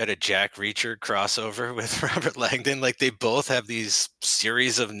if we got a Jack Reacher crossover with Robert Langdon? Like, they both have these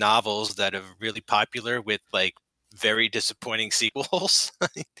series of novels that are really popular with like very disappointing sequels.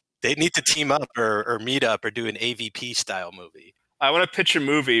 They need to team up or meet up or do an AVP style movie. I want to pitch a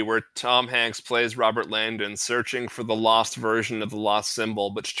movie where Tom Hanks plays Robert Langdon searching for the lost version of The Lost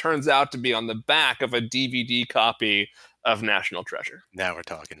Symbol, which turns out to be on the back of a DVD copy of National Treasure. Now we're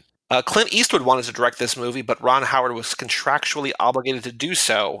talking. Clint Eastwood wanted to direct this movie, but Ron Howard was contractually obligated to do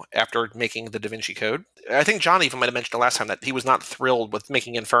so after making The Da Vinci Code. I think John even might have mentioned the last time that he was not thrilled with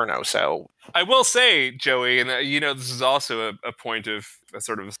making Inferno, so... I will say, Joey, and this is also a point of a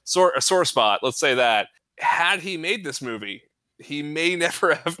sort of a sore spot, let's say that. Had he made this movie, he may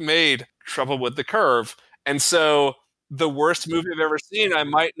never have made Trouble with the Curve. And so the worst movie I've ever seen, I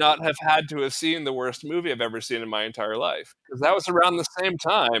might not have had to have seen the worst movie I've ever seen in my entire life. Because that was around the same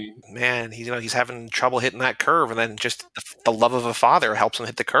time. Man, he's having trouble hitting that curve, and then just the love of a father helps him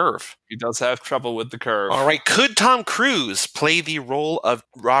hit the curve. He does have trouble with the curve. All right, could Tom Cruise play the role of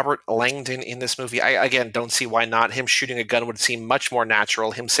Robert Langdon in this movie? I, again, don't see why not. Him shooting a gun would seem much more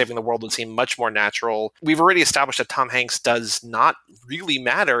natural. Him saving the world would seem much more natural. We've already established that Tom Hanks does not really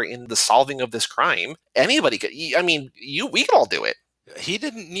matter in the solving of this crime. Anybody could, we could all do it. He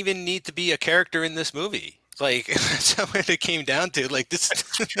didn't even need to be a character in this movie. Like, that's how it came down to. Like, this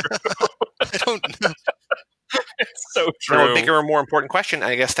I don't know. It's so true. Now, a bigger and more important question,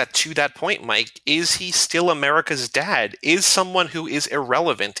 I guess, that to that point, Mike, is he still America's dad? Is someone who is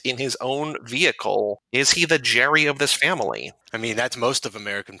irrelevant in his own vehicle? Is he the Jerry of this family? I mean, that's most of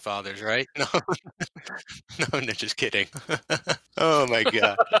American fathers, right? No, no, just kidding. Oh my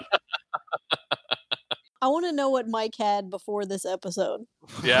God. I want to know what Mike had before this episode.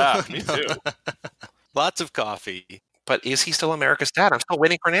 Yeah, me too. Lots of coffee. But is he still America's dad? I'm still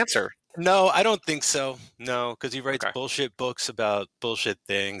waiting for an answer. No, I don't think so. No, because he writes bullshit books about bullshit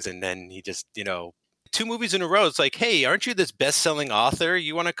things, and then he just, 2 movies in a row. It's like, hey, aren't you this best-selling author?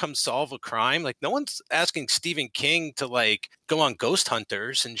 You want to come solve a crime? Like, no one's asking Stephen King to, like, go on ghost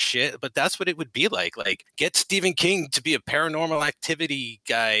hunters and shit, but that's what it would be like. Like, get Stephen King to be a paranormal activity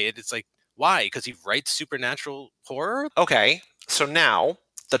guy. And it's like, why? Because he writes supernatural horror? Okay, so now...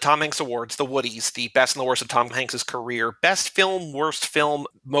 the Tom Hanks Awards, the Woodies, the best and the worst of Tom Hanks' career, best film, worst film,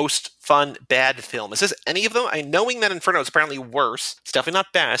 most fun, bad film. Is this any of them? Knowing that Inferno is apparently worse, it's definitely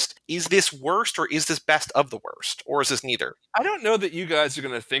not best. Is this worst or is this best of the worst? Or is this neither? I don't know that you guys are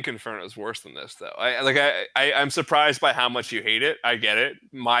going to think Inferno is worse than this, though. I'm surprised by how much you hate it. I get it.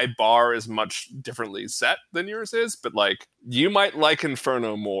 My bar is much differently set than yours is, but you might like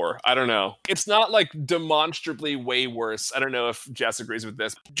Inferno more. I don't know. It's not demonstrably way worse. I don't know if Jess agrees with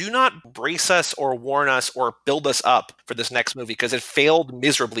this. Do not brace us or warn us or build us up for this next movie because it failed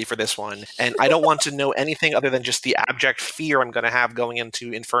miserably for this one. And I don't want to know anything other than just the abject fear I'm going to have going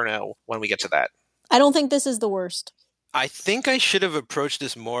into Inferno when we get to that. I don't think this is the worst. I think I should have approached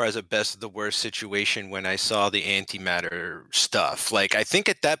this more as a best of the worst situation when I saw the antimatter stuff. Like, I think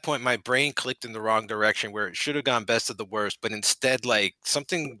at that point my brain clicked in the wrong direction where it should have gone best of the worst, but instead,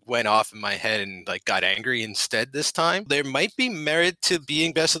 something went off in my head and got angry instead this time. There might be merit to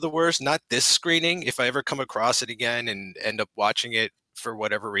being best of the worst, not this screening. If I ever come across it again and end up watching it for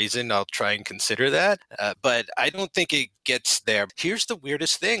whatever reason, I'll try and consider that. But I don't think it gets there. Here's the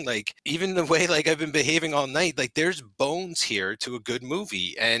weirdest thing. Even the way I've been behaving all night, there's bones here to a good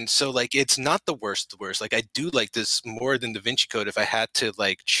movie. And so it's not the worst. I do like this more than Da Vinci Code. If I had to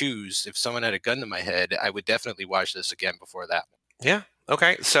choose, if someone had a gun to my head, I would definitely watch this again before that one. Yeah.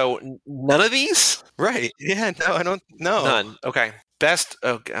 Okay. So none of these? Right. Yeah. No, I don't know. None. Okay. Best,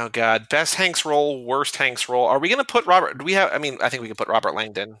 oh God, best Hanks role, worst Hanks role. Are we going to put Robert, I think we can put Robert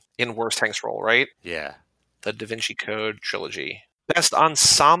Langdon in worst Hanks role, right? Yeah. The Da Vinci Code trilogy. Best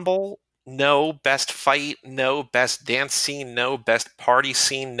ensemble, no. Best fight, no. Best dance scene, no. Best party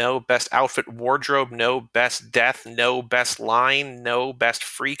scene, no. Best outfit wardrobe, no. Best death, no. Best line, no. Best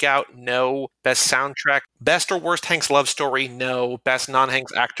freak out, no. Best soundtrack, best or worst Hanks love story, no. Best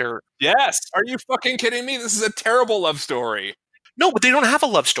non-Hanks actor. Yes. Are you fucking kidding me? This is a terrible love story. No, but they don't have a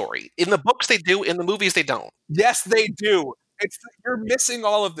love story. In the books they do, in the movies they don't. Yes, they do. You're missing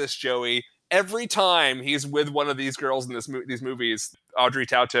all of this, Joey. Every time he's with one of these girls in these movies, Audrey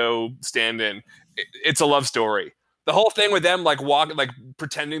Tautou stand-in, it's a love story. The whole thing with them walking,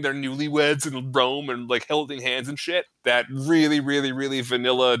 pretending they're newlyweds in Rome and holding hands and shit, that really, really, really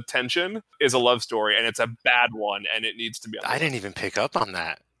vanilla tension is a love story, and it's a bad one, and it needs to be. I didn't even pick up on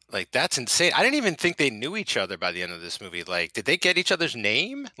that. That's insane. I didn't even think they knew each other by the end of this movie. Did they get each other's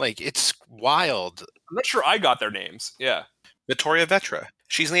name? It's wild. I'm not sure I got their names. Yeah. Vittoria Vetra.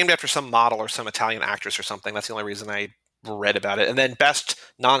 She's named after some model or some Italian actress or something. That's the only reason I read about it. And then best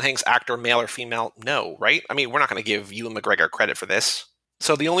non-Hanks actor, male or female, no, right? We're not going to give Ewan McGregor credit for this.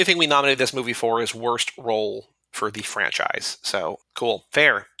 So the only thing we nominated this movie for is worst role for the franchise. So cool.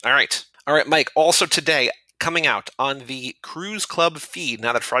 Fair. All right, Mike. Also today, coming out on the Cruise Club feed,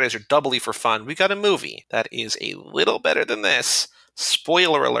 now that Fridays are doubly for fun, we got a movie that is a little better than this,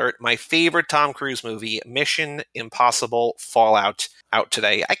 spoiler alert, my favorite Tom Cruise movie, Mission Impossible Fallout, out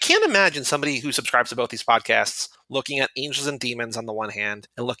today. I can't imagine somebody who subscribes to both these podcasts looking at Angels and Demons on the one hand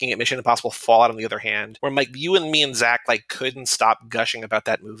and looking at Mission Impossible Fallout on the other hand, where Mike, you and me and Zach couldn't stop gushing about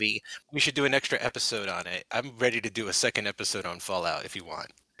that movie. We should do an extra episode on it. I'm ready to do a second episode on Fallout if you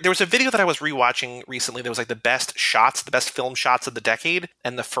want. There was a video that I was rewatching recently that was the best shots, the best film shots of the decade,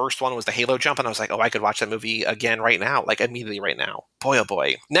 and the first one was the Halo jump, and I was like, oh, I could watch that movie again right now, immediately right now. Boy, oh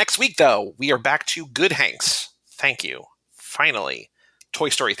boy. Next week, though, we are back to Good Hanks. Thank you. Finally. Toy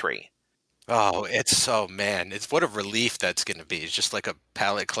Story 3. Oh, it's what a relief that's going to be. It's just like a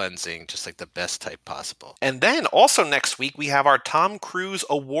palate cleansing, just like the best type possible. And then also next week, we have our Tom Cruise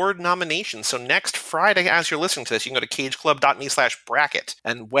Award nominations. So next Friday, as you're listening to this, you can go to cageclub.me/bracket.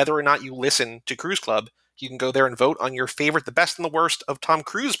 And whether or not you listen to Cruise Club, you can go there and vote on your favorite, the best and the worst of Tom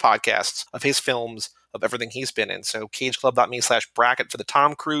Cruise podcasts, of his films, of everything he's been in. So cageclub.me/bracket for the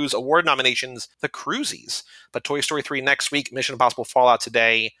Tom Cruise Award nominations, the Cruisies. But Toy Story 3 next week, Mission Impossible Fallout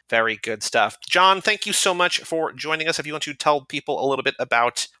today. Very good stuff. John, thank you so much for joining us. If you want to tell people a little bit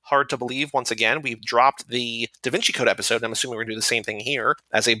about Hard to Believe, once again, we've dropped the Da Vinci Code episode, and I'm assuming we're going to do the same thing here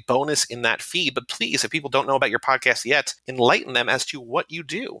as a bonus in that feed. But please, if people don't know about your podcast yet, enlighten them as to what you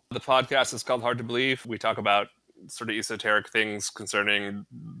do. The podcast is called Hard to Believe. We talk about sort of esoteric things concerning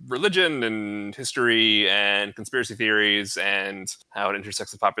religion and history and conspiracy theories and how it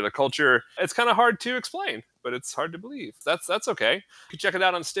intersects with popular culture. It's kind of hard to explain, but it's hard to believe. That's okay. You can check it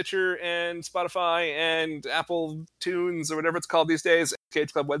out on Stitcher and Spotify and Apple Tunes or whatever it's called these days,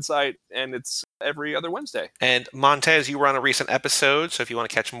 Cage Club website, and it's every other Wednesday. And Montez, you were on a recent episode, so if you want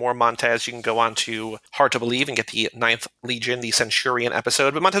to catch more Montez, you can go on to Hard to Believe and get the 9th Legion, the Centurion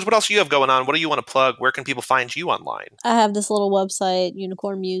episode. But Montez, what else do you have going on? What do you want to plug? Where can people find you online? I have this little website,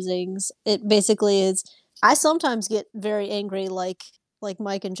 Unicorn Musings. It basically is, I sometimes get very angry like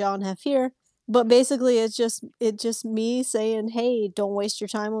Mike and John have here. But basically, it's just me saying, hey, don't waste your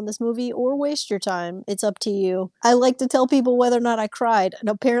time on this movie or waste your time. It's up to you. I like to tell people whether or not I cried. And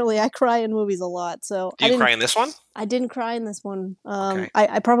apparently I cry in movies a lot. So Do you cry in this one? I didn't cry in this one. Okay.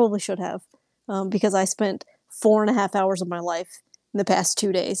 I probably should have because I spent 4.5 hours of my life in the past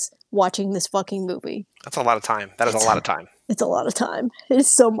 2 days watching this fucking movie. That's a lot of time. That is a lot of time. It's a lot of time. It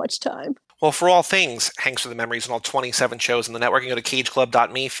is so much time. Well, for all things Hanks for the Memories and all 27 shows in the network, you can go to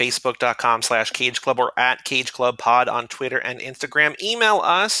cageclub.me, facebook.com/cageclub, or at cageclubpod on Twitter and Instagram. Email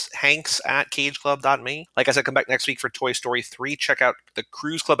us, hanks@cageclub.me. Like I said, come back next week for Toy Story 3. Check out the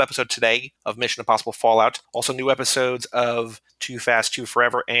Cruise Club episode today of Mission Impossible Fallout. Also, new episodes of Too Fast, Too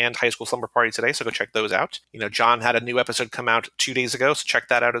Forever and High School Slumber Party today, so go check those out. John had a new episode come out 2 days ago, so check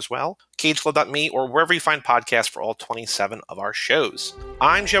that out as well. Cageclub.me or wherever you find podcasts for all 27 of our shows.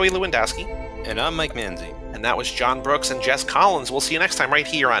 I'm Joey Lewandowski. And I'm Mike Manzi. And that was John Brooks and Jess Collins. We'll see you next time right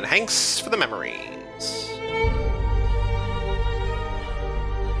here on Hanks for the Memories.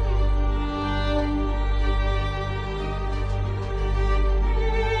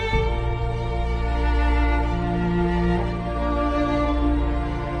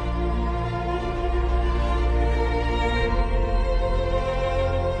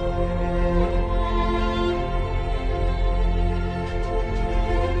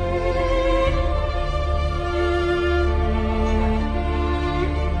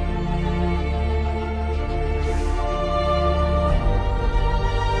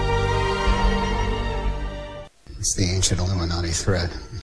 It's the ancient Illuminati thread.